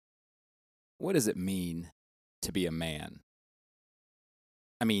what does it mean to be a man?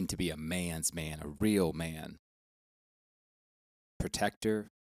 I mean, to be a man's man, a real man.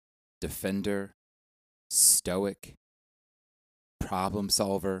 Protector, defender, stoic, problem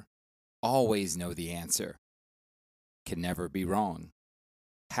solver, always know the answer, can never be wrong,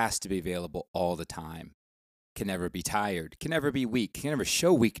 has to be available all the time, can never be tired, can never be weak, can never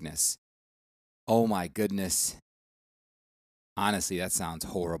show weakness. Oh my goodness. Honestly, that sounds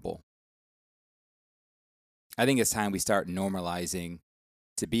horrible. I think it's time we start normalizing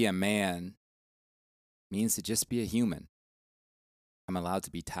to be a man means to just be a human. I'm allowed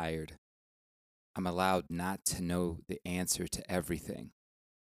to be tired. I'm allowed not to know the answer to everything.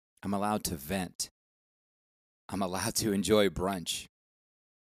 I'm allowed to vent. I'm allowed to enjoy brunch.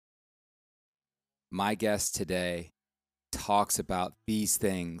 My guest today talks about these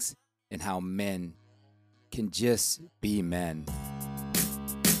things and how men can just be men.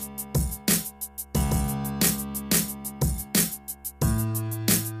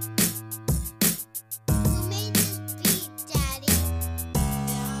 Who made this beat, Daddy?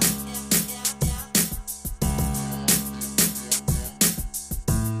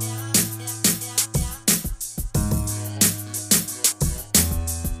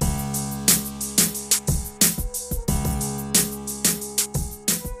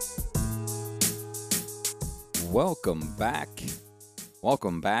 Welcome back.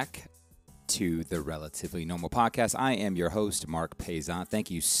 Welcome back to the Relatively Normal Podcast. I am your host, Mark Payson.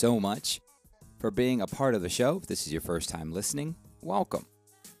 Thank you so much for being a part of the show. If this is your first time listening, welcome.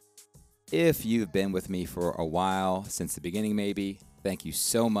 If you've been with me for a while, since the beginning maybe, thank you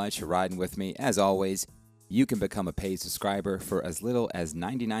so much for riding with me. As always, you can become a paid subscriber for as little as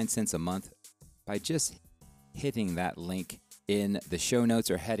 99 cents a month by just hitting that link in the show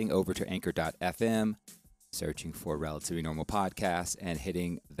notes or heading over to anchor.fm, searching for Relatively Normal Podcast, and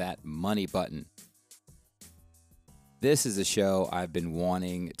hitting that money button. This is a show I've been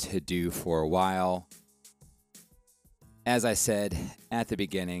wanting to do for a while. As I said at the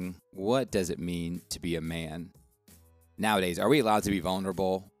beginning, what does it mean to be a man? Nowadays, are we allowed to be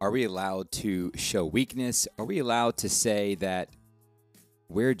vulnerable? Are we allowed to show weakness? Are we allowed to say that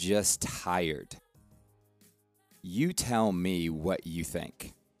we're just tired? You tell me what you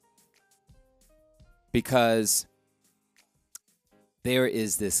think. Because there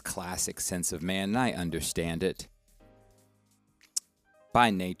is this classic sense of man, and I understand it. By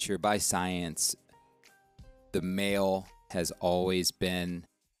nature, by science, the male has always been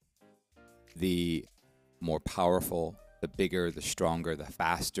the more powerful, the bigger, the stronger, the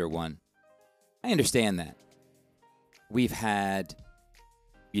faster one. I understand that. We've had,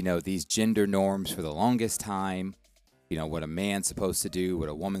 these gender norms for the longest time. What a man's supposed to do, what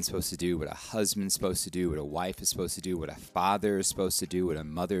a woman's supposed to do, what a husband's supposed to do, what a wife is supposed to do, what a father is supposed to do, what a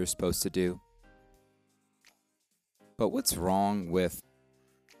mother is supposed to do. But what's wrong with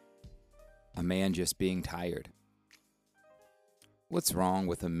a man just being tired? What's wrong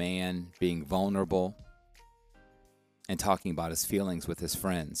with a man being vulnerable and talking about his feelings with his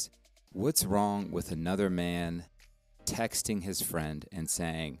friends? What's wrong with another man texting his friend and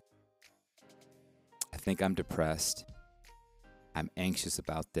saying, I think I'm depressed. I'm anxious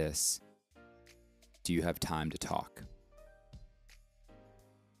about this. Do you have time to talk?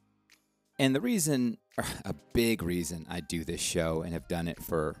 And the reason, a big reason I do this show and have done it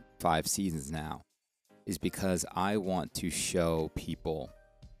for 5 seasons now, is because I want to show people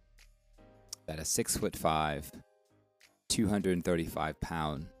that a 6'5",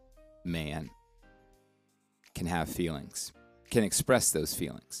 235-pound man can have feelings, can express those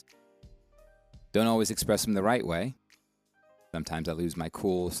feelings. Don't always express them the right way. Sometimes I lose my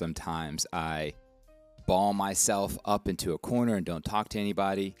cool. Sometimes I ball myself up into a corner and don't talk to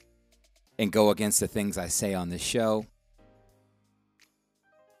anybody and go against the things I say on this show.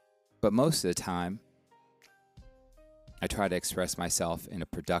 But most of the time, I try to express myself in a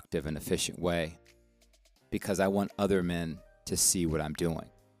productive and efficient way because I want other men to see what I'm doing.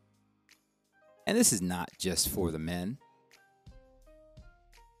 And this is not just for the men.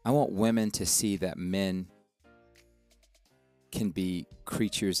 I want women to see that men can be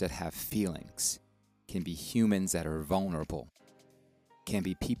creatures that have feelings, can be humans that are vulnerable, can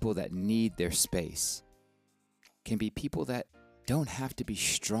be people that need their space, can be people that don't have to be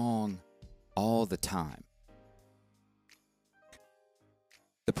strong all the time.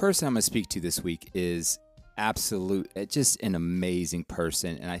 The person I'm going to speak to this week is just an amazing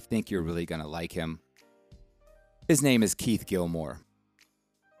person, and I think you're really going to like him. His name is Keith Gilmore.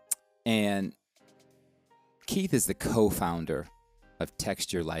 And Keith is the co-founder of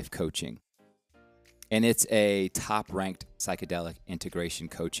Texture Life Coaching. And it's a top-ranked psychedelic integration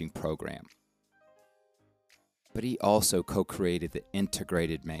coaching program. but he also co-created the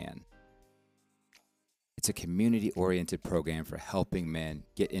Integrated Man. It's a community-oriented program for helping men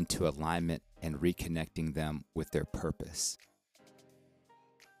get into alignment and reconnecting them with their purpose.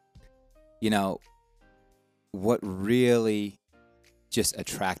 You know, what really just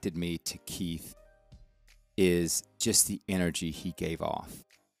attracted me to Keith is just the energy he gave off.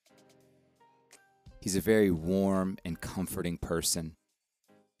 He's a very warm and comforting person.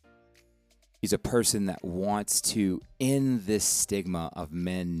 He's a person that wants to end this stigma of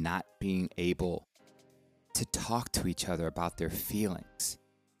men not being able to talk to each other about their feelings.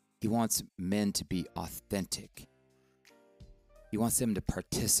 He wants men to be authentic. He wants them to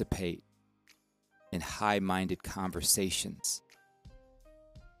participate in high-minded conversations.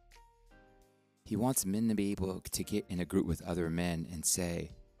 He wants men to be able to get in a group with other men and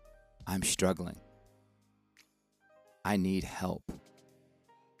say, I'm struggling. I need help.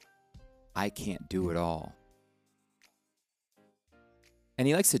 I can't do it all. And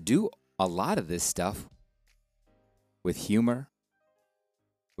he likes to do a lot of this stuff with humor,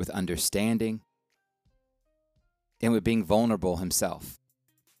 with understanding, and with being vulnerable himself.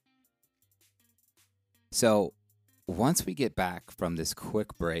 So once we get back from this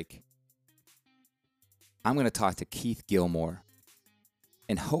quick break, I'm going to talk to Keith Gilmore,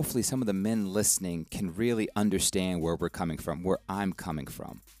 and hopefully some of the men listening can really understand where we're coming from, where I'm coming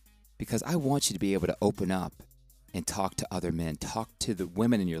from, because I want you to be able to open up and talk to other men, talk to the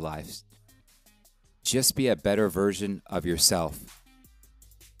women in your lives. Just be a better version of yourself.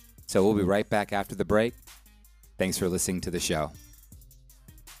 So we'll be right back after the break. Thanks for listening to the show.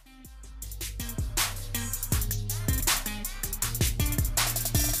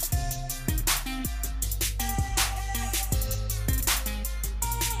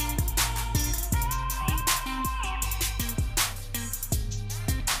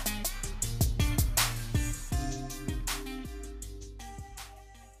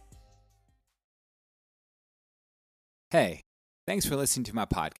 Hey, thanks for listening to my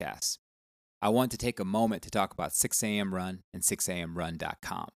podcast. I want to take a moment to talk about 6am Run and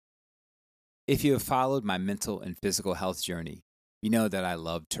 6amrun.com. If you have followed my mental and physical health journey, you know that I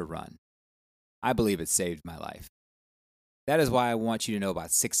love to run. I believe it saved my life. That is why I want you to know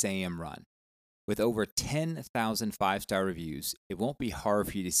about 6am Run. With over 10,000 five-star reviews, it won't be hard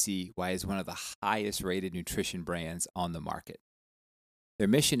for you to see why it's one of the highest rated nutrition brands on the market. Their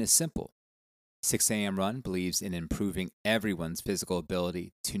mission is simple. 6am Run believes in improving everyone's physical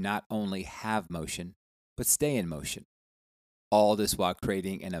ability to not only have motion, but stay in motion. All this while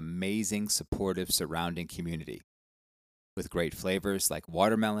creating an amazing, supportive surrounding community. With great flavors like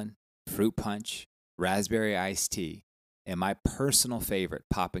watermelon, fruit punch, raspberry iced tea, and my personal favorite,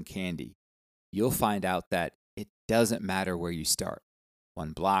 poppin' candy, you'll find out that it doesn't matter where you start.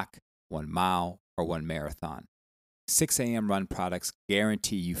 1 block, 1 mile, or 1 marathon. 6am Run products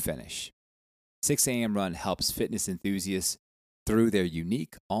guarantee you finish. 6am Run helps fitness enthusiasts through their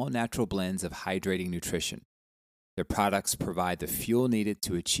unique, all-natural blends of hydrating nutrition. Their products provide the fuel needed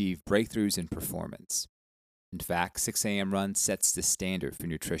to achieve breakthroughs in performance. In fact, 6am Run sets the standard for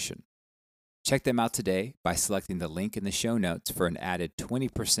nutrition. Check them out today by selecting the link in the show notes for an added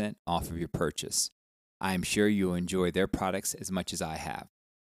 20% off of your purchase. I am sure you'll enjoy their products as much as I have.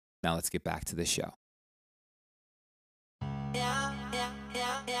 Now let's get back to the show.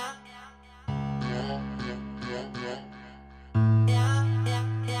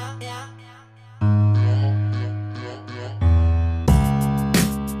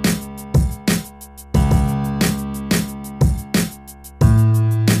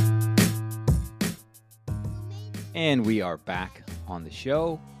 And we are back on the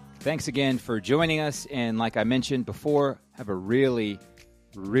show. Thanks again for joining us. And like I mentioned before, I have a really,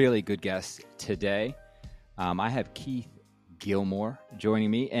 really good guest today. I have Keith Gilmore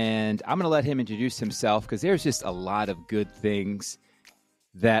joining me, and I'm going to let him introduce himself because there's just a lot of good things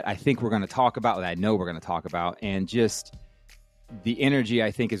that I think we're going to talk about, that I know we're going to talk about, and just the energy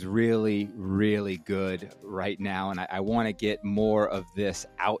I think is really, really good right now, and I want to get more of this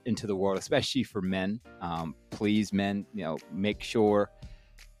out into the world, especially for men. Please, men, make sure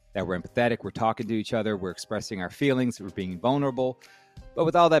that we're empathetic, we're talking to each other, we're expressing our feelings, we're being vulnerable. But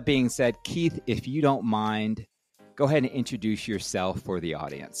with all that being said, Keith, if you don't mind, go ahead and introduce yourself for the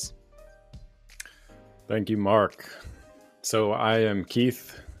audience. Thank you, Mark. So I am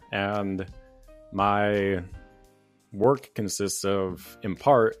Keith, and my work consists of, in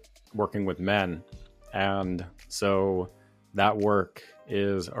part, working with men. And so that work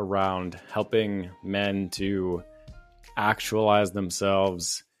is around helping men to actualize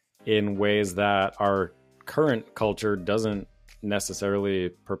themselves in ways that our current culture doesn't necessarily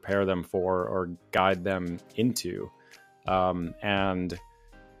prepare them for or guide them into. And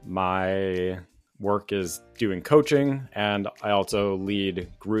my work is doing coaching, and I also lead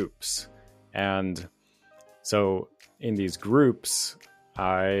groups. And so in these groups,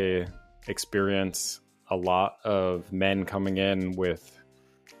 I experience a lot of men coming in with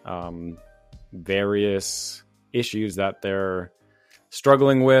various issues that they're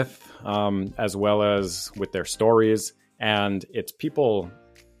struggling with, as well as with their stories. And it's people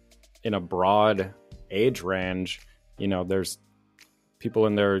in a broad age range. You know, there's people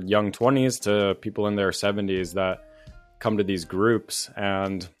in their young 20s to people in their 70s that come to these groups.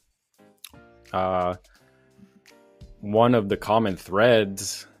 And one of the common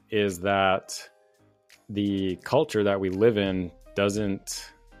threads is that the culture that we live in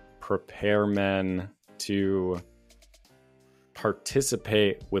doesn't prepare men to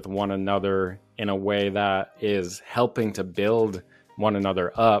participate with one another in a way that is helping to build one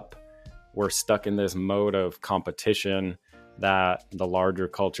another up. We're stuck in this mode of competition that the larger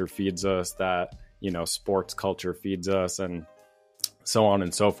culture feeds us, that, you know, sports culture feeds us, and so on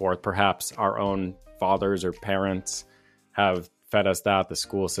and so forth. Perhaps our own fathers or parents have fed us that, the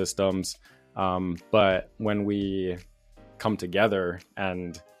school systems. But when we come together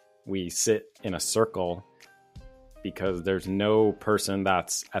and we sit in a circle, because there's no person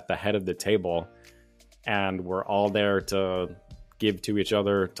that's at the head of the table, and we're all there to give to each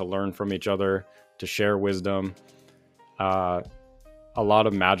other, to learn from each other, to share wisdom, a lot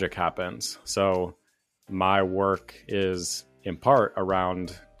of magic happens. So my work is in part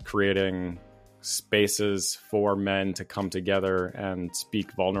around creating spaces for men to come together and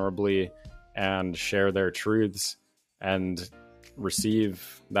speak vulnerably and share their truths and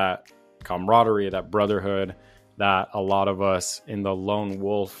receive that camaraderie, that brotherhood that a lot of us in the lone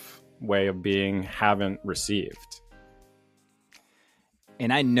wolf way of being haven't received.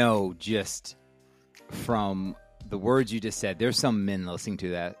 And I know just from the words you just said, there's some men listening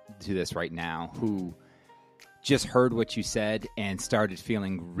to this right now who just heard what you said and started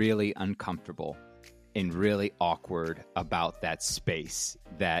feeling really uncomfortable and really awkward about that space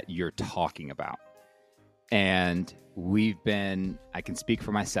that you're talking about. And I can speak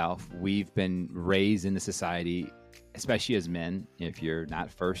for myself, we've been raised in the society, especially as men, if you're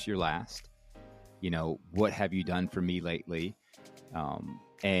not first, you're last. You know, what have you done for me lately?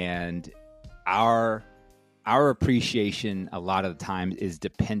 And our appreciation a lot of the time is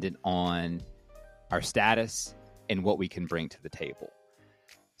dependent on our status and what we can bring to the table.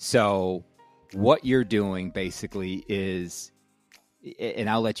 So what you're doing basically is, and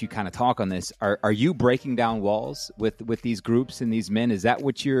I'll let you kind of talk on this, are you breaking down walls with these groups and these men? Is that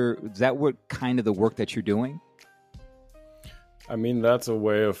what kind of the work that you're doing? I mean, that's a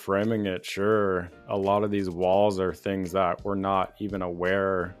way of framing it, sure. A lot of these walls are things that we're not even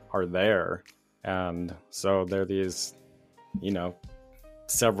aware are there. And so they're these, you know,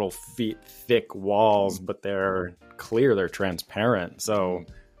 several feet thick walls, but they're clear, they're transparent. So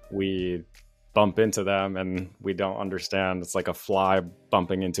we bump into them and we don't understand. It's like a fly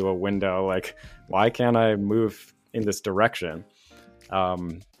bumping into a window. Like, why can't I move in this direction?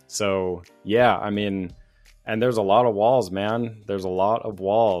 So yeah, I mean, and there's a lot of walls, man. There's a lot of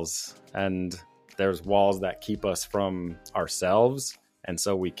walls, and there's walls that keep us from ourselves. And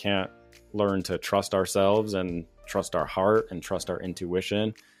so we can't learn to trust ourselves and trust our heart and trust our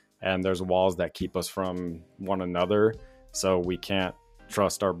intuition. And there's walls that keep us from one another. So we can't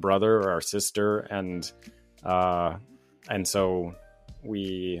trust our brother or our sister. And so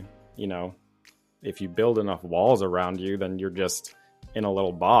we, you know, if you build enough walls around you, then you're just in a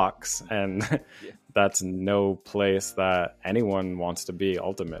little box, and yeah. That's no place that anyone wants to be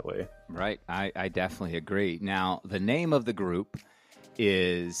ultimately. Right. I definitely agree. Now, the name of the group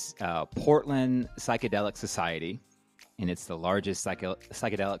is Portland Psychedelic Society, and it's the largest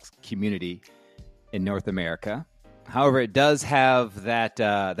psychedelics community in North America. However, it does have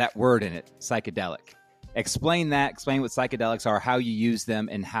that word in it, psychedelic. Explain what psychedelics are, how you use them,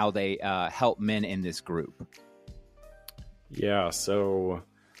 and how they help men in this group. Yeah, so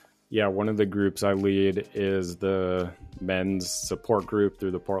one of the groups I lead is the men's support group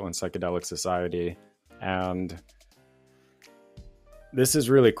through the Portland Psychedelic Society. And this is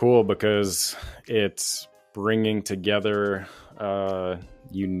really cool because it's bringing together a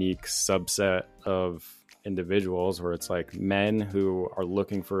unique subset of individuals where it's like men who are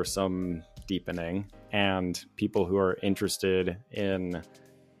looking for some deepening and people who are interested in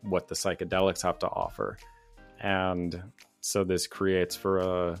what the psychedelics have to offer. And so this creates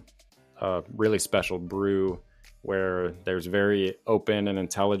for a really special brew where there's very open and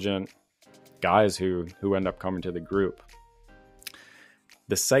intelligent guys who end up coming to the group.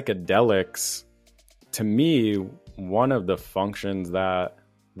 the psychedelics, to me, one of the functions that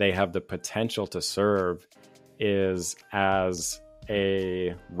they have the potential to serve is as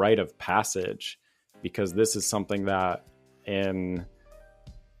a rite of passage, because this is something that in,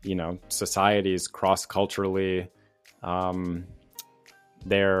 societies cross-culturally,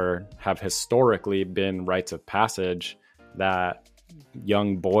 there have historically been rites of passage that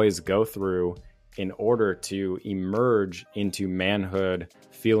young boys go through in order to emerge into manhood,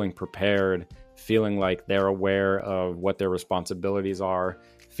 feeling prepared, feeling like they're aware of what their responsibilities are,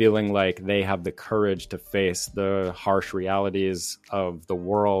 feeling like they have the courage to face the harsh realities of the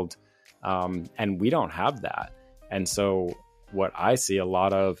world. And we don't have that. And so what I see a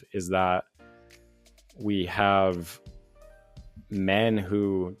lot of is that we have men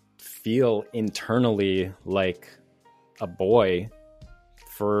who feel internally like a boy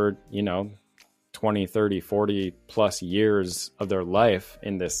for, 20, 30, 40 plus years of their life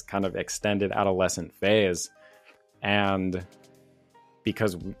in this kind of extended adolescent phase. And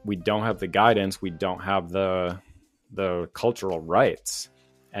because we don't have the guidance, we don't have the cultural rights.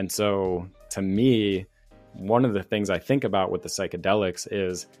 And so to me, one of the things I think about with the psychedelics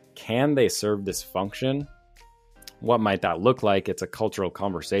is, can they serve this function? What might that look like? It's a cultural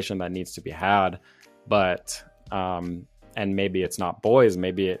conversation that needs to be had, but and maybe it's not boys,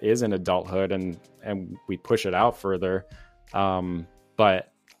 maybe it is in adulthood, and we push it out further.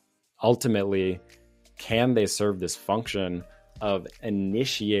 But ultimately, can they serve this function of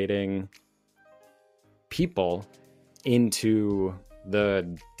initiating people into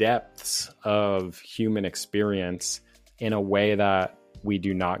the depths of human experience in a way that we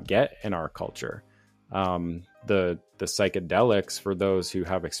do not get in our culture? The psychedelics, for those who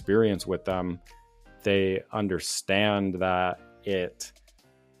have experience with them, they understand that it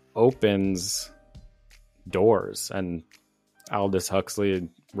opens doors. And Aldous Huxley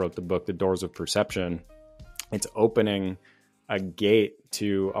wrote the book, The Doors of Perception. It's opening a gate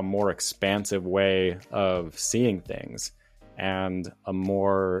to a more expansive way of seeing things and a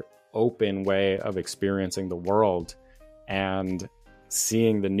more open way of experiencing the world and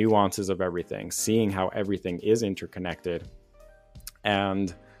seeing the nuances of everything, seeing how everything is interconnected,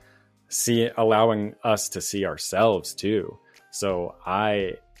 and allowing us to see ourselves too. So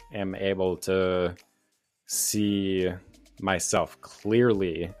I am able to see myself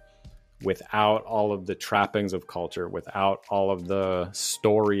clearly without all of the trappings of culture, without all of the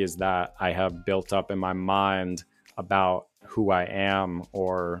stories that I have built up in my mind about who I am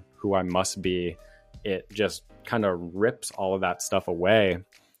or who I must be. It just kind of rips all of that stuff away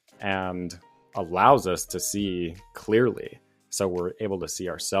and allows us to see clearly. So we're able to see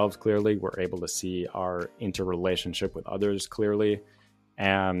ourselves clearly. We're able to see our interrelationship with others clearly.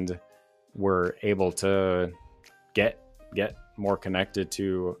 And we're able to get more connected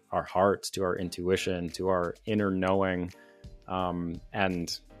to our hearts, to our intuition, to our inner knowing,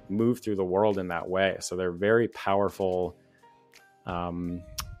 and move through the world in that way. So they're very powerful. I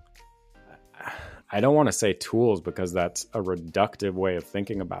don't want to say tools, because that's a reductive way of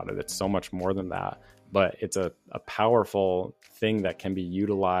thinking about it. It's so much more than that. But it's a powerful thing that can be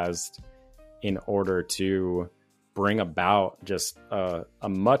utilized in order to bring about just a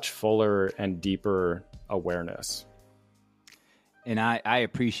much fuller and deeper awareness. And I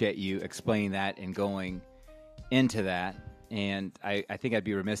appreciate you explaining that and going into that. And I think I'd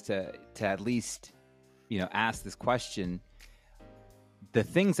be remiss to at least, ask this question. The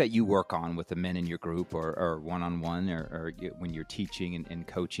things that you work on with the men in your group or one-on-one or when you're teaching and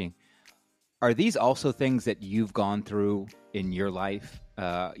coaching, are these also things that you've gone through in your life?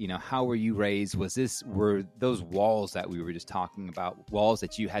 How were you raised? Were those walls that we were just talking about, walls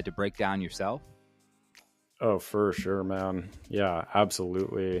that you had to break down yourself? Oh, for sure, man. Yeah,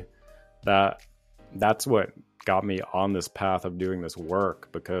 absolutely. That's what got me on this path of doing this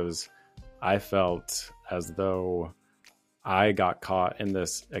work, because I felt as though I got caught in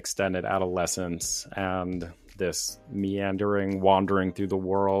this extended adolescence and this meandering, wandering through the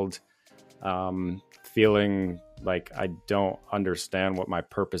world, feeling like I don't understand what my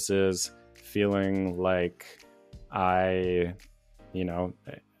purpose is, feeling like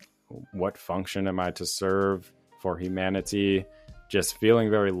what function am I to serve for humanity? Just feeling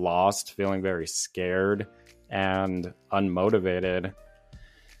very lost, feeling very scared and unmotivated,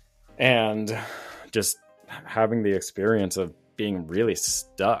 and just having the experience of being really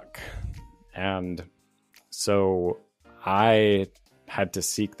stuck. And so I had to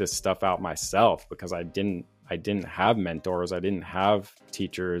seek this stuff out myself, because I didn't have mentors. I didn't have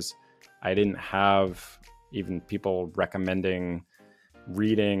teachers. I didn't have even people recommending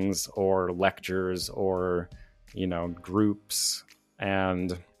readings or lectures or, groups.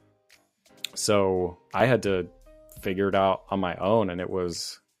 And so I had to figure it out on my own, and it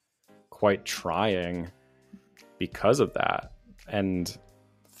was quite trying because of that. And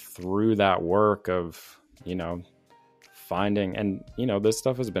through that work of, finding, and, this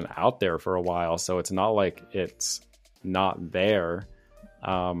stuff has been out there for a while, so it's not like it's not there.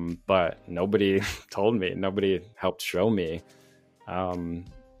 But nobody told me, nobody helped show me.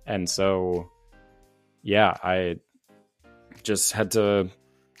 And so, yeah, I just had to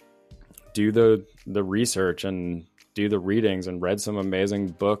do the research and do the readings, and read some amazing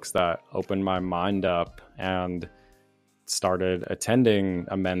books that opened my mind up, and started attending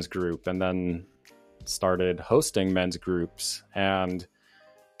a men's group, and then started hosting men's groups, and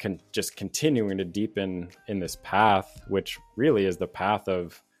just continuing to deepen in this path, which really is the path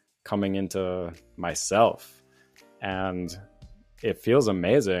of coming into myself. And it feels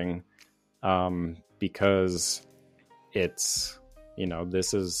amazing, because it's,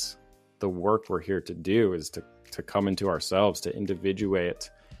 this is the work we're here to do, is to come into ourselves, to individuate,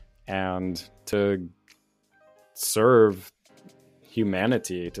 and to serve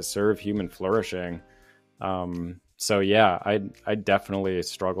humanity, to serve human flourishing. So yeah, I definitely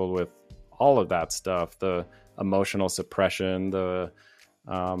struggled with all of that stuff, the emotional suppression, the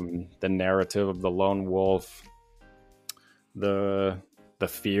narrative of the lone wolf, the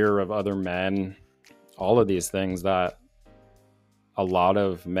fear of other men, all of these things that a lot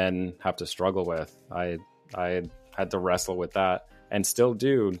of men have to struggle with. I had to wrestle with that, and still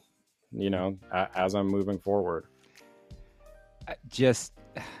do, as I'm moving forward. Just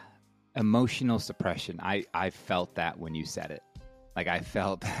emotional suppression. I felt that when you said it. Like, I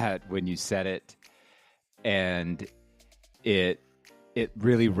felt that when you said it, and it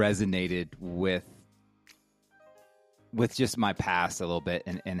really resonated with just my past a little bit,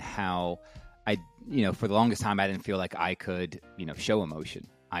 and how I, for the longest time, I didn't feel like I could, show emotion.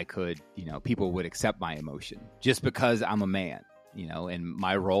 I could, people would accept my emotion just because I'm a man, and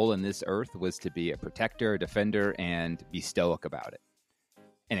my role in this earth was to be a protector, a defender, and be stoic about it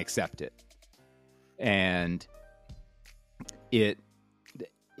and accept it. And it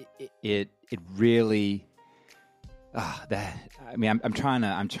really, I'm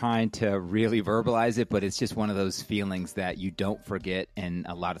trying to really verbalize it, but it's just one of those feelings that you don't forget, and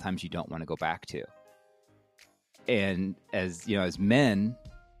a lot of times you don't want to go back to. And as men,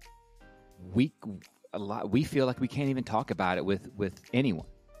 we feel like we can't even talk about it with anyone,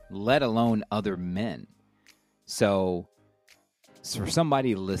 let alone other men. So for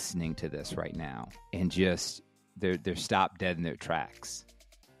somebody listening to this right now, and just they're stopped dead in their tracks,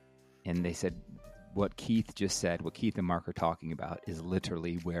 and they said, what Keith just said, what Keith and Mark are talking about, is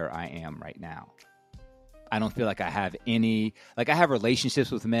literally where I am right now. I don't feel like I have I have relationships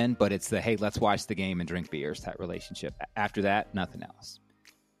with men, but it's the, hey, let's watch the game and drink beers type relationship. After that, nothing else.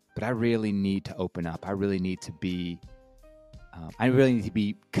 But I really need to open up. I really need to be, I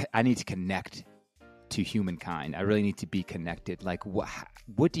need to connect to humankind. I really need to be connected. Like,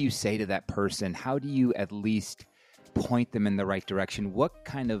 what do you say to that person? How do you at least point them in the right direction? What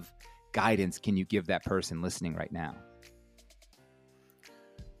kind of guidance can you give that person listening right now?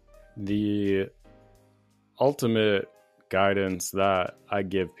 The ultimate guidance that I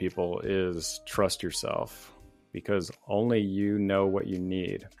give people is trust yourself, because only you know what you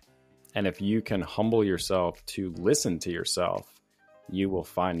need. And if you can humble yourself to listen to yourself, you will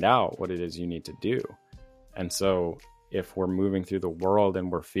find out what it is you need to do. And so if we're moving through the world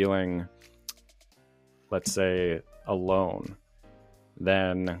and we're feeling, let's say, alone,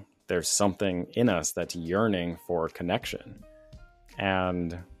 then there's something in us that's yearning for connection.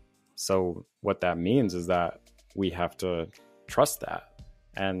 And so what that means is that we have to trust that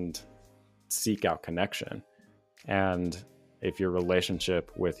and seek out connection. And if your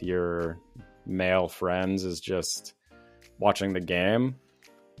relationship with your male friends is just watching the game,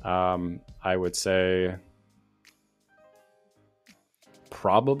 I would say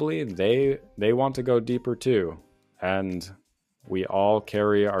probably they want to go deeper too. And we all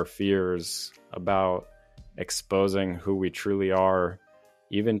carry our fears about exposing who we truly are,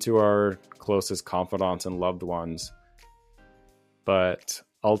 even to our closest confidants and loved ones. But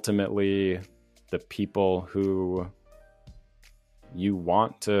ultimately, the people who you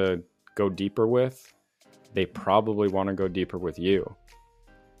want to go deeper with, they probably want to go deeper with you.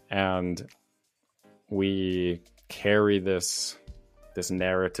 And we carry this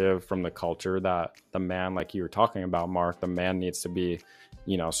narrative from the culture that the man, like you were talking about, Mark, the man needs to be,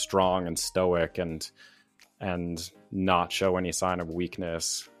 strong and stoic and not show any sign of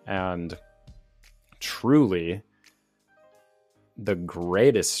weakness. And truly, the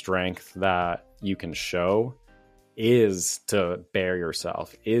greatest strength that you can show is to bare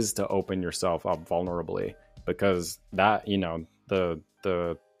yourself, is to open yourself up vulnerably, because that,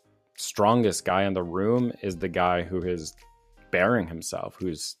 the strongest guy in the room is the guy who is bearing himself,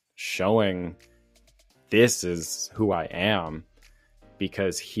 who's showing this is who I am,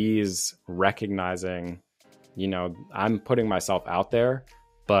 because he's recognizing, I'm putting myself out there,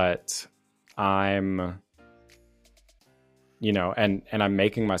 but I'm, and I'm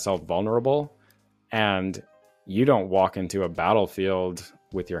making myself vulnerable. And you don't walk into a battlefield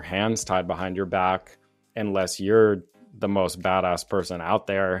with your hands tied behind your back unless you're the most badass person out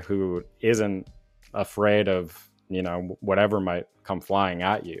there who isn't afraid of, whatever might come flying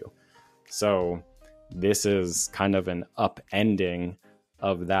at you. So this is kind of an upending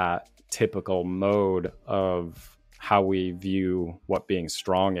of that typical mode of how we view what being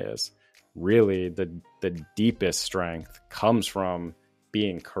strong is. Really, the deepest strength comes from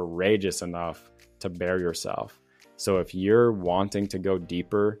being courageous enough to bear yourself. So if you're wanting to go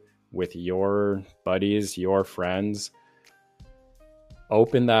deeper with your buddies, your friends,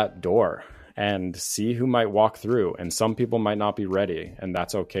 open that door and see who might walk through. And some people might not be ready, and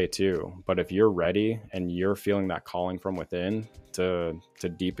that's okay too. But if you're ready and you're feeling that calling from within to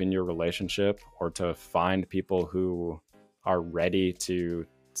deepen your relationship, or to find people who are ready to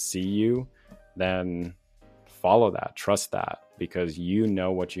see you, then follow that, trust that, because you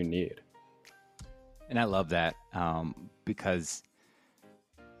know what you need. And I love that, because,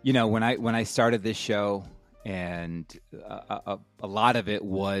 when I started this show, and a lot of it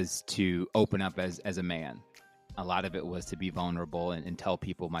was to open up as a man. A lot of it was to be vulnerable and tell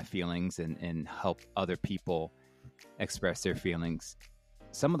people my feelings and help other people express their feelings.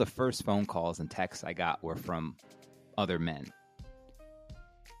 Some of the first phone calls and texts I got were from other men.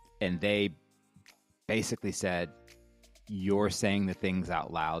 And they basically said, "You're saying the things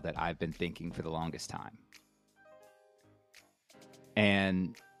out loud that I've been thinking for the longest time."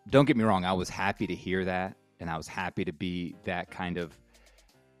 And don't get me wrong, I was happy to hear that. And I was happy to be that kind of,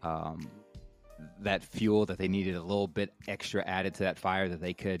 that fuel that they needed, a little bit extra added to that fire that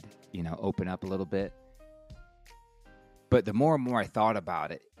they could, open up a little bit. But the more and more I thought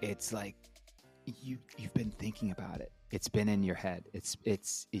about it, it's like, you've been thinking about it. It's been in your head.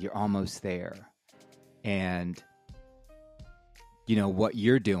 You're almost there. And, what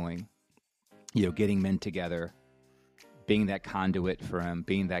you're doing, getting men together, being that conduit for him,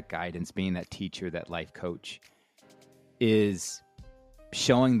 being that guidance, being that teacher, that life coach, is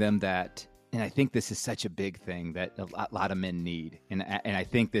showing them that. And I think this is such a big thing that a lot of men need. And I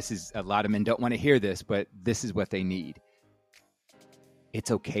think this is, a lot of men don't want to hear this, but this is what they need.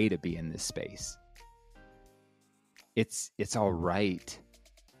 It's okay to be in this space. It's all right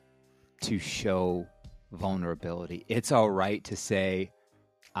to show vulnerability. It's all right to say,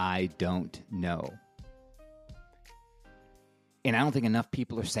 I don't know. And I don't think enough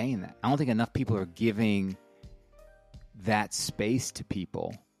people are saying that. I don't think enough people are giving that space to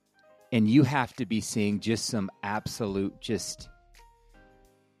people. And you have to be seeing just some absolute, just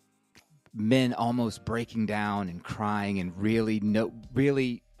men almost breaking down and crying and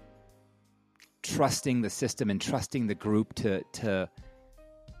really trusting the system and trusting the group to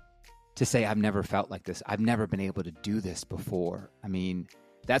say, I've never felt like this. I've never been able to do this before. I mean,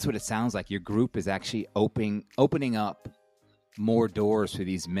 that's what it sounds like. Your group is actually opening up more doors for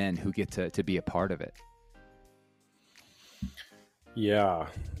these men who get to be a part of it. Yeah.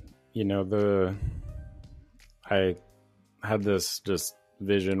 I had this just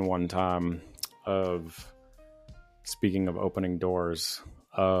vision one time of, speaking of opening doors,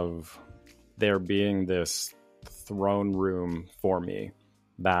 of there being this throne room for me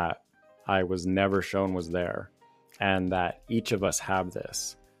that I was never shown was there, and that each of us have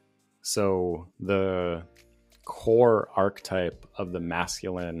this. So the core archetype of the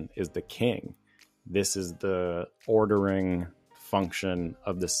masculine is the king. This is the ordering function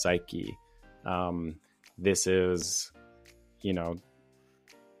of the psyche. This is,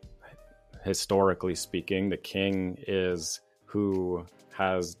 historically speaking, the king is who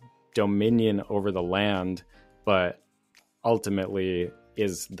has dominion over the land, but ultimately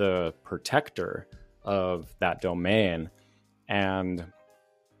is the protector of that domain. And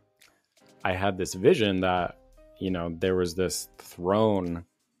I had this vision that, there was this throne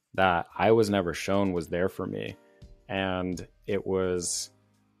that I was never shown was there for me. And it was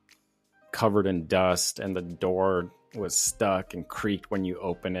covered in dust, and the door was stuck and creaked when you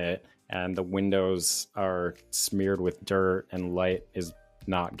open it, and the windows are smeared with dirt and light is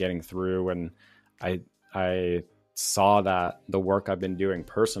not getting through. And I saw that the work I've been doing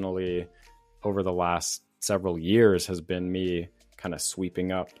personally over the last several years has been me kind of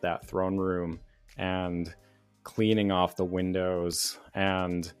sweeping up that throne room and cleaning off the windows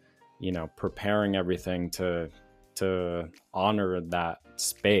and, preparing everything to honor that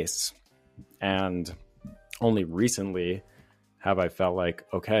space. And only recently have I felt like,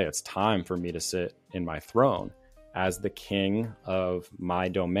 okay, it's time for me to sit in my throne as the king of my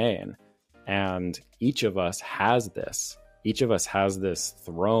domain. And each of us has this. Each of us has this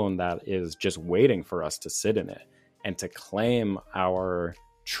throne that is just waiting for us to sit in it and to claim our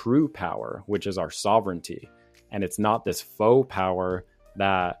true power, which is our sovereignty. And it's not this faux power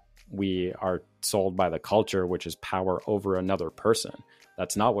that we are sold by the culture, which is power over another person.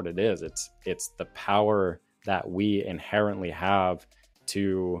 That's not what it is. It's the power that we inherently have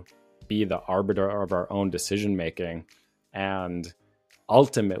to be the arbiter of our own decision making, and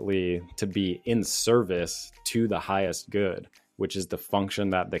ultimately to be in service to the highest good, which is the function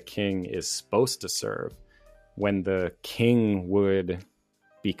that the king is supposed to serve. When the king would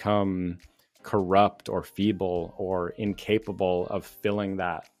become corrupt or feeble or incapable of filling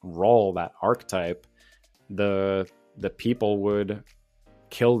that role, that archetype, the people would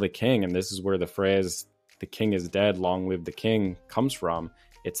kill the king. And this is where the phrase, "the king is dead, long live the king," comes from.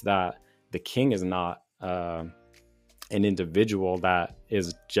 It's that the king is not an individual that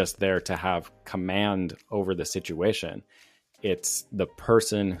is just there to have command over the situation. It's the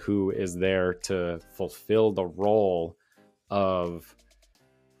person who is there to fulfill the role of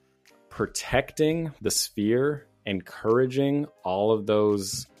protecting the sphere, encouraging all of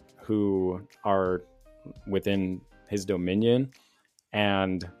those who are within his dominion,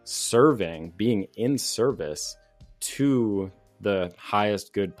 and serving, being in service to the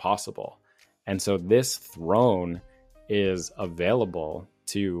highest good possible. And so this throne is available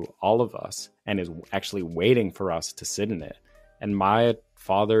to all of us and is actually waiting for us to sit in it. And my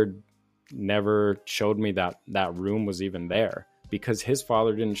father never showed me that that room was even there, because his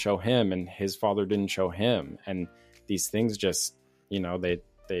father didn't show him and his father didn't show him. And these things just,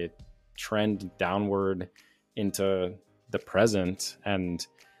 they trend downward into the present. And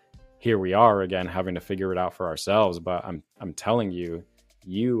here we are again, having to figure it out for ourselves. But I'm telling you,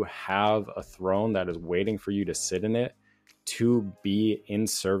 you have a throne that is waiting for you to sit in it, to be in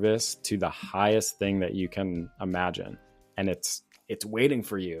service to the highest thing that you can imagine. And it's waiting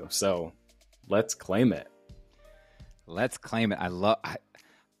for you. So let's claim it. Let's claim it.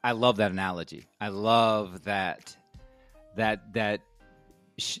 I love that analogy. I love that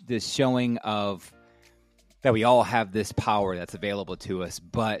this showing of that we all have this power that's available to us,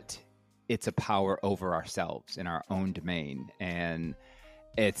 but it's a power over ourselves in our own domain. And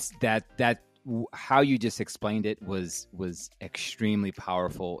it's that how you just explained it was extremely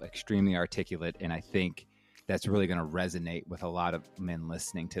powerful, extremely articulate, and I think that's really going to resonate with a lot of men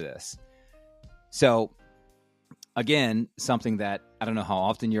listening to this. So again, something that I don't know how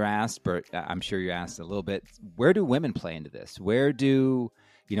often you're asked, but I'm sure you're asked a little bit. Where do women play into this?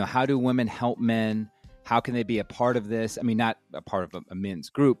 How do women help men? How can they be a part of this? I mean, not a part of a men's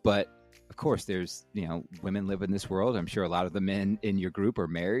group, but of course there's, women live in this world. I'm sure a lot of the men in your group are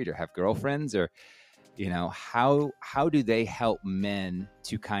married or have girlfriends, or, how do they help men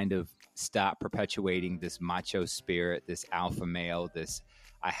to kind of stop perpetuating this macho spirit, this alpha male, this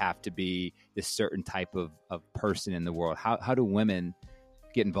I have to be this certain type of person in the world? How do women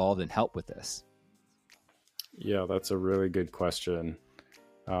get involved and help with this? Yeah, that's a really good question.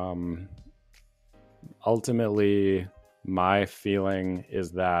 Ultimately, my feeling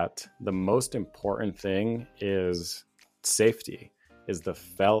is that the most important thing is safety, is the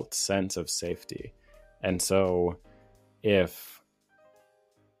felt sense of safety. And so if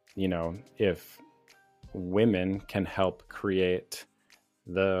women can help create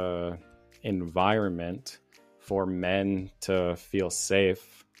the environment for men to feel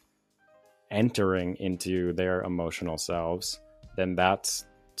safe entering into their emotional selves, then that's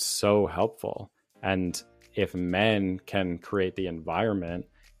so helpful. And if men can create the environment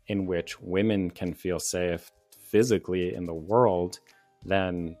in which women can feel safe physically in the world,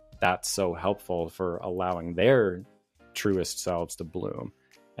 then that's so helpful for allowing their truest selves to bloom.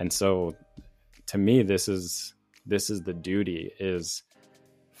 And so to me, this is the duty, is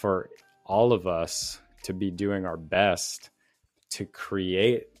for all of us to be doing our best to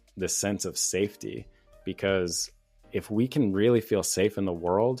create the sense of safety. Because if we can really feel safe in the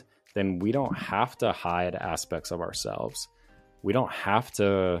world, then we don't have to hide aspects of ourselves. We don't have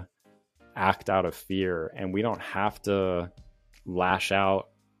to act out of fear, and we don't have to lash out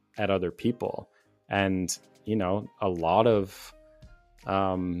at other people. And, a lot of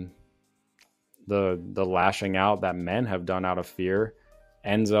the lashing out that men have done out of fear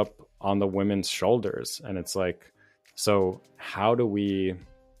ends up on the women's shoulders. And it's like, so how do we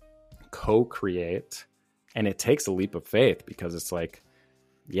co-create And it takes a leap of faith, because it's like,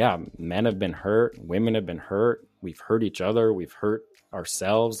 yeah, men have been hurt, women have been hurt, we've hurt each other, we've hurt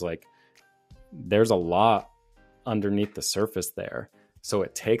ourselves. Like, there's a lot underneath the surface there. So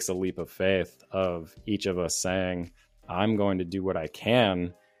it takes a leap of faith of each of us saying, I'm going to do what I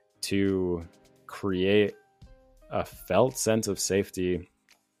can to create a felt sense of safety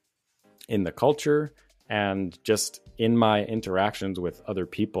in the culture and just in my interactions with other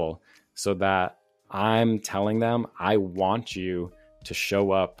people, so that I'm telling them, I want you to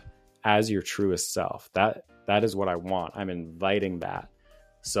show up as your truest self. That is what I want. I'm inviting that.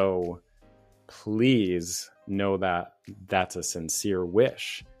 So please know that that's a sincere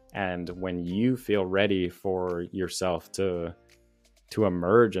wish. And when you feel ready for yourself to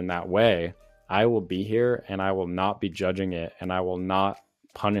emerge in that way, I will be here, and I will not be judging it, and I will not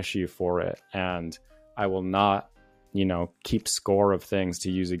punish you for it. And I will not, keep score of things to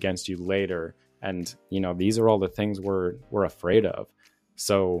use against you later. And, these are all the things we're afraid of.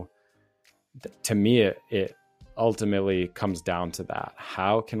 So to me, it ultimately comes down to that.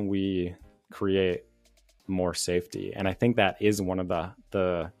 How can we create more safety? And I think that is one of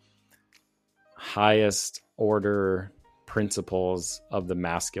the highest order principles of the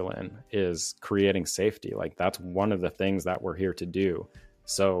masculine, is creating safety. Like, that's one of the things that we're here to do.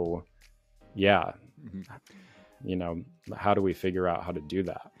 So yeah, how do we figure out how to do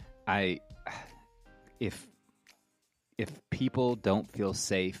that? If people don't feel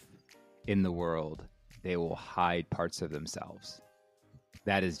safe in the world, they will hide parts of themselves.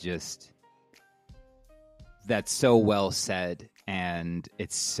 That's so well said, and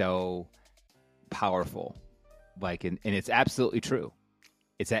it's so powerful. Like, and it's absolutely true.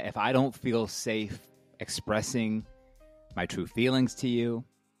 It's that if I don't feel safe expressing my true feelings to you,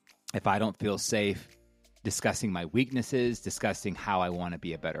 if I don't feel safe discussing my weaknesses, discussing how I want to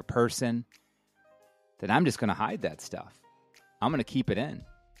be a better person, then I'm just going to hide that stuff. I'm going to keep it in.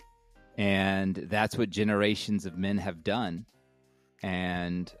 And that's what generations of men have done.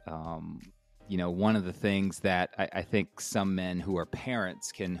 And, one of the things that I think some men who are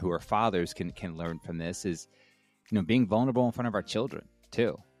parents who are fathers can learn from this is, being vulnerable in front of our children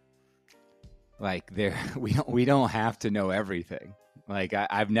too. Like, we don't have to know everything. Like,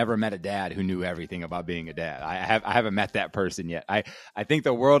 I've never met a dad who knew everything about being a dad. I haven't met that person yet. I think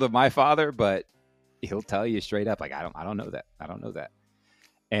the world of my father, but he'll tell you straight up, like, I don't know that. I don't know that.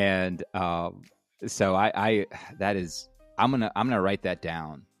 And so I'm gonna write that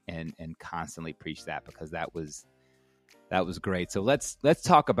down and constantly preach that, because that was great. So let's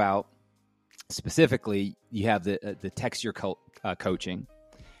talk about specifically. You have the Texture coaching,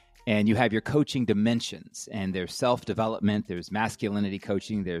 and you have your coaching dimensions, and there's self-development, there's masculinity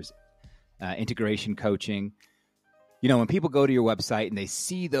coaching, there's integration coaching. When people go to your website and they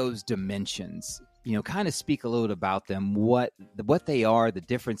see those dimensions, kind of speak a little about them, what they are, the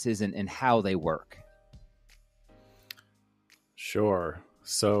differences, and how they work. Sure.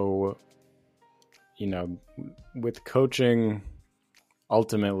 So, with coaching,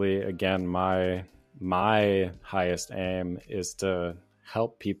 ultimately, again, my highest aim is to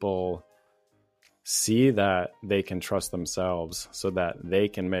help people see that they can trust themselves, so that they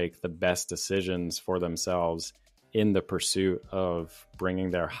can make the best decisions for themselves in the pursuit of bringing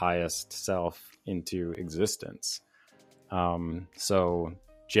their highest self into existence. So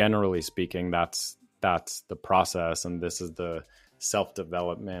generally speaking, that's the process. And this is the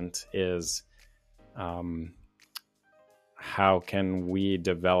self-development, is how can we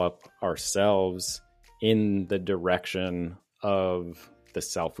develop ourselves in the direction of the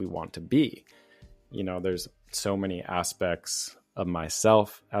self we want to be. There's so many aspects of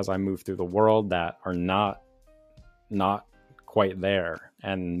myself as I move through the world that are not quite there,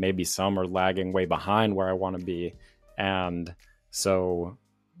 and maybe some are lagging way behind where I want to be. And so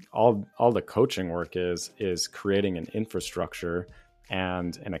all the coaching work is creating an infrastructure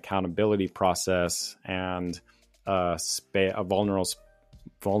and an accountability process and a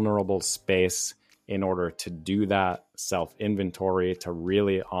vulnerable space in order to do that self-inventory, to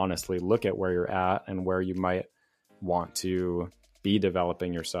really honestly look at where you're at and where you might want to be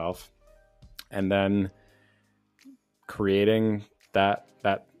developing yourself, and then creating that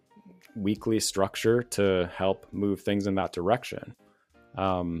weekly structure to help move things in that direction.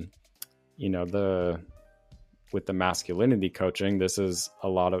 With the masculinity coaching, this is a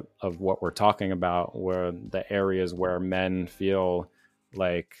lot of what we're talking about, where the areas where men feel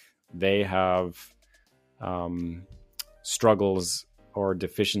like they have struggles or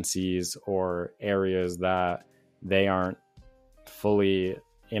deficiencies, or areas that they aren't fully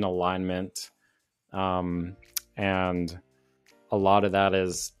in alignment. And a lot of that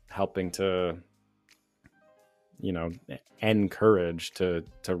is helping to encourage to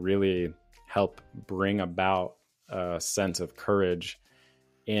really help bring about a sense of courage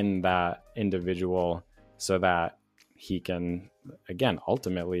in that individual so that he can, again,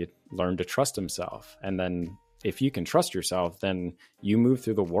 ultimately learn to trust himself. And then if you can trust yourself, then you move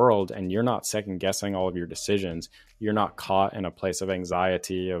through the world and you're not second guessing all of your decisions. You're not caught in a place of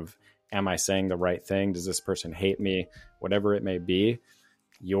anxiety of, am I saying the right thing? Does this person hate me? Whatever it may be,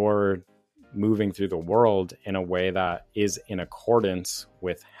 you're moving through the world in a way that is in accordance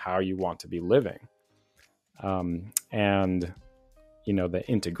with how you want to be living. And, the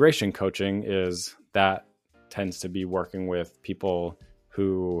integration coaching tends to be working with people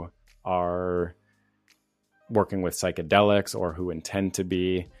who are working with psychedelics or who intend to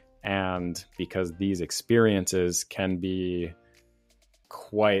be. And because these experiences can be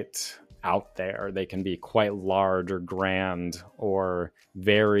quite out there, they can be quite large or grand or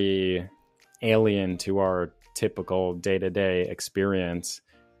very alien to our typical day-to-day experience.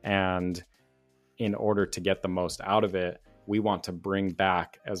 And in order to get the most out of it, we want to bring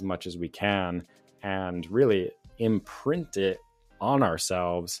back as much as we can and really imprint it on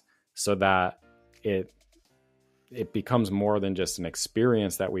ourselves so that it becomes more than just an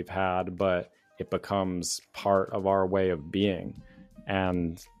experience that we've had, but it becomes part of our way of being.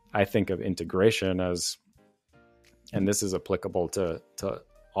 And I think of integration as, and this is applicable to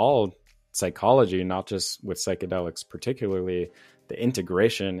all psychology, not just with psychedelics particularly, the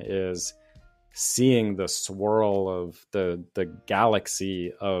integration is seeing the swirl of the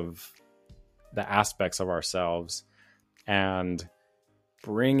galaxy of the aspects of ourselves and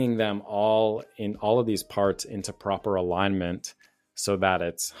bringing them all of these parts into proper alignment so that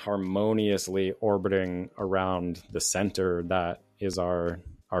it's harmoniously orbiting around the center that is our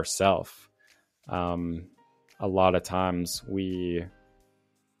self. A lot of times we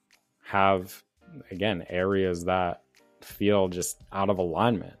have, again, areas that feel just out of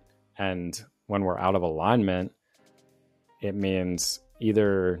alignment. And when we're out of alignment, it means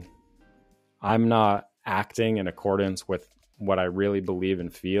either I'm not acting in accordance with what I really believe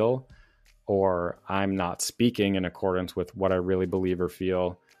and feel, or I'm not speaking in accordance with what I really believe or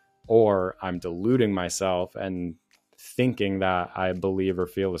feel, or I'm deluding myself and thinking that I believe or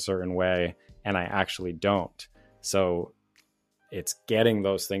feel a certain way and I actually don't. So it's getting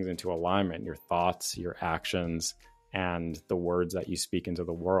those things into alignment, your thoughts, your actions, and the words that you speak into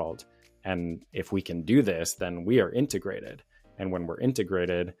the world. And if we can do this, then we are integrated. And when we're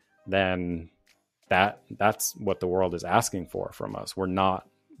integrated, then that's what the world is asking for from us. We're not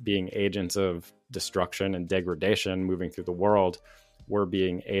being agents of destruction and degradation moving through the world. We're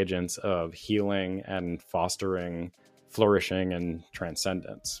being agents of healing and fostering flourishing and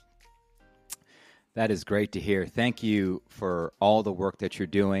transcendence. That is great to hear. Thank you for all the work that you're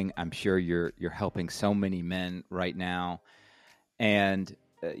doing. I'm sure you're helping so many men right now. And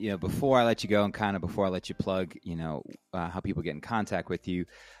before I let you go and kind of before I let you plug, how people get in contact with you,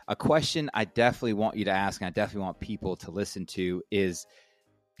 a question I definitely want you to ask, and I definitely want people to listen to, is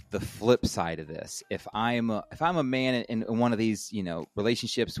the flip side of this. If I'm a man in one of these,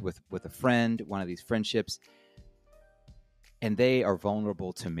 relationships with a friend, one of these friendships, and they are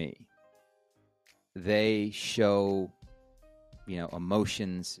vulnerable to me, they show,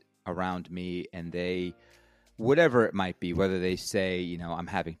 emotions around me, and they, whatever it might be, whether they say, I'm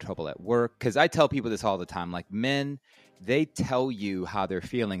having trouble at work. Because I tell people this all the time, like, men, they tell you how they're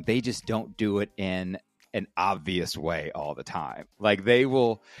feeling. They just don't do it in an obvious way all the time. Like they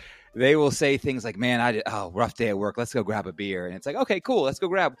will say things like, man, rough day at work. Let's go grab a beer. And it's like, okay, cool. Let's go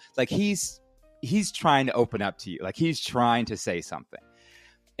grab. Like he's trying to open up to you. Like he's trying to say something.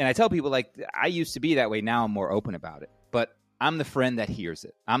 And I tell people, like, I used to be that way. Now I'm more open about it. But I'm the friend that hears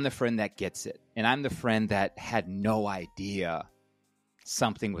it. I'm the friend that gets it. And I'm the friend that had no idea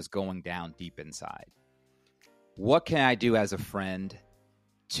something was going down deep inside. What can I do as a friend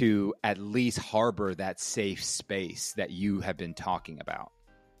to at least harbor that safe space that you have been talking about?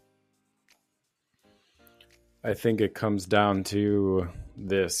 I think it comes down to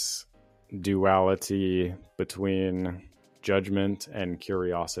this duality between judgment and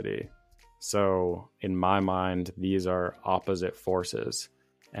curiosity. So in my mind, these are opposite forces.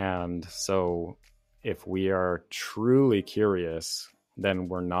 And so if we are truly curious, then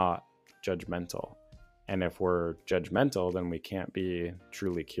we're not judgmental. And if we're judgmental, then we can't be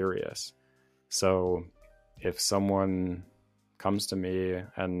truly curious. So if someone comes to me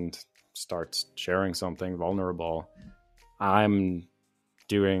and starts sharing something vulnerable, I'm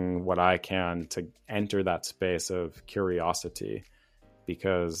doing what I can to enter that space of curiosity,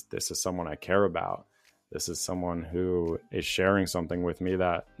 because this is someone I care about. This is someone who is sharing something with me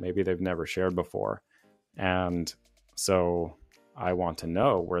that maybe they've never shared before. And so I want to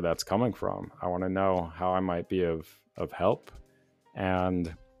know where that's coming from. I want to know how I might be of help.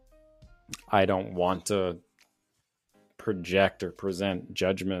 And I don't want to project or present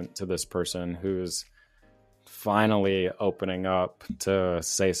judgment to this person who's finally opening up to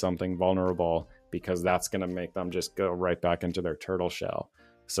say something vulnerable, because that's going to make them just go right back into their turtle shell.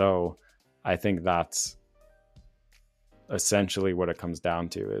 So I think that's essentially what it comes down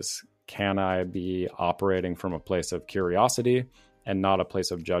to is, can I be operating from a place of curiosity and not a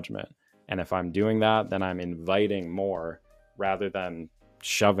place of judgment? And if I'm doing that, then I'm inviting more rather than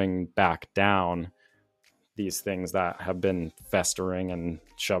shoving back down these things that have been festering and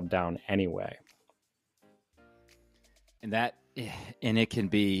shoved down anyway. And it can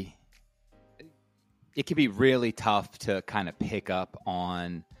be really tough to kind of pick up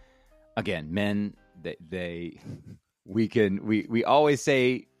on, again, men, we always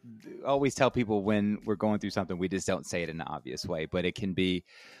tell people when we're going through something, we just don't say it in an obvious way, but it can be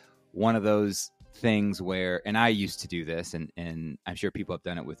one of those things where, and I used to do this, and I'm sure people have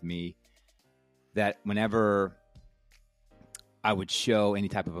done it with me, that whenever I would show any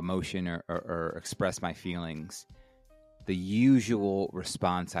type of emotion or express my feelings, the usual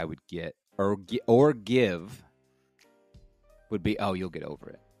response I would get or give would be, "Oh, you'll get over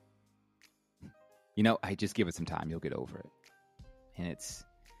it. I just give it some time. You'll get over it." And it's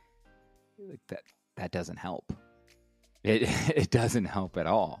like that doesn't help. It doesn't help at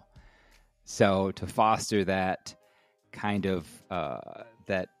all. So to foster that kind of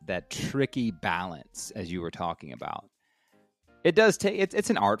that tricky balance, as you were talking about, it does take, it's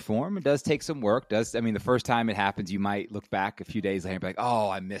an art form. It does take some work. The first time it happens, you might look back a few days later and be like, "Oh,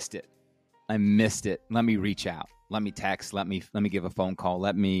 I missed it. Let me reach out. Let me text. Let me give a phone call.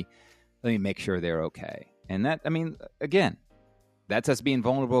 Let me make sure they're okay." And that, again, that's us being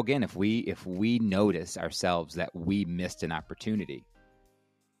vulnerable again. If we notice ourselves that we missed an opportunity,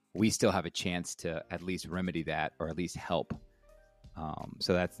 we still have a chance to at least remedy that, or at least help.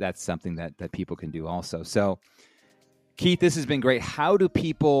 So that's something that people can do also. So, Keith, this has been great. How do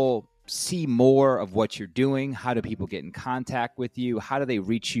people see more of what you're doing? How do people get in contact with you? How do they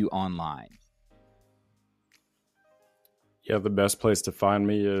reach you online? Yeah, the best place to find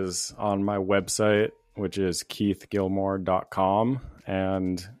me is on my website, which is keithgilmore.com.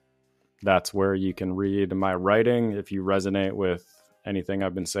 And that's where you can read my writing. If you resonate with anything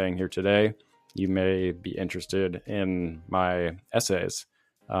I've been saying here today, you may be interested in my essays.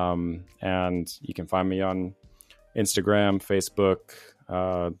 And you can find me on Instagram, Facebook.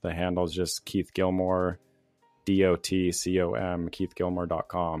 The handle is just Keith Gilmore, DOTCOM,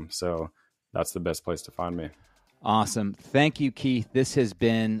 keithgilmore.com. So that's the best place to find me. Awesome. Thank you, Keith. This has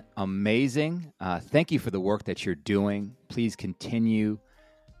been amazing. Thank you for the work that you're doing. Please continue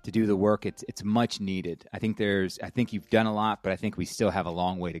to do the work. It's much needed. I think you've done a lot, but I think we still have a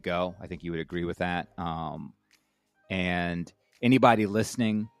long way to go. I think you would agree with that. And anybody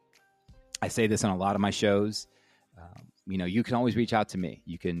listening, I say this on a lot of my shows, you can always reach out to me.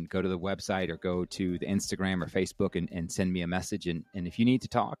 You can go to the website or go to the Instagram or Facebook and send me a message. And if you need to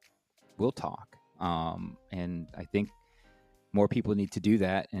talk, we'll talk. And I think more people need to do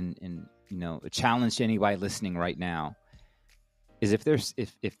that. And a challenge to anybody listening right now is if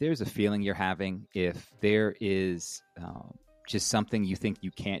there's a feeling you're having, if there is just something you think you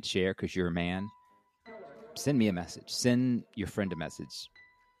can't share because you're a man, send me a message. Send your friend a message.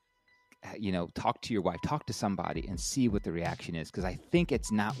 Talk to your wife, talk to somebody and see what the reaction is, because I think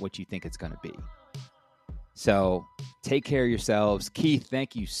it's not what you think it's going to be. So take care of yourselves. Keith,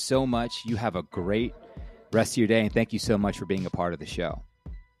 thank you so much. You have a great rest of your day, and thank you so much for being a part of the show.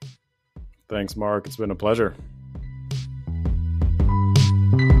 Thanks, Mark. It's been a pleasure.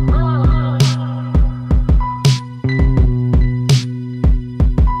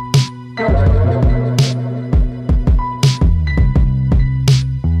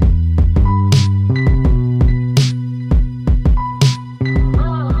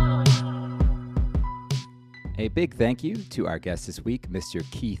 A big thank you to our guest this week, Mr.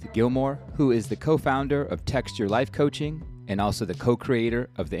 Keith Gilmore, who is the co-founder of Texture Life Coaching and also the co-creator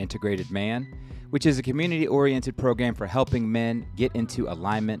of The Integrated Man, which is a community-oriented program for helping men get into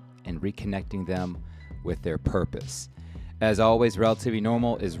alignment and reconnecting them with their purpose. As always, Relatively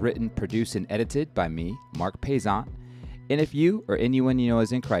Normal is written, produced, and edited by me, Mark Paisant. And if you or anyone you know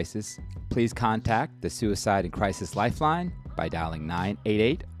is in crisis, please contact the Suicide and Crisis Lifeline by dialing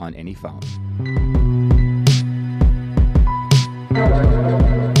 988 on any phone.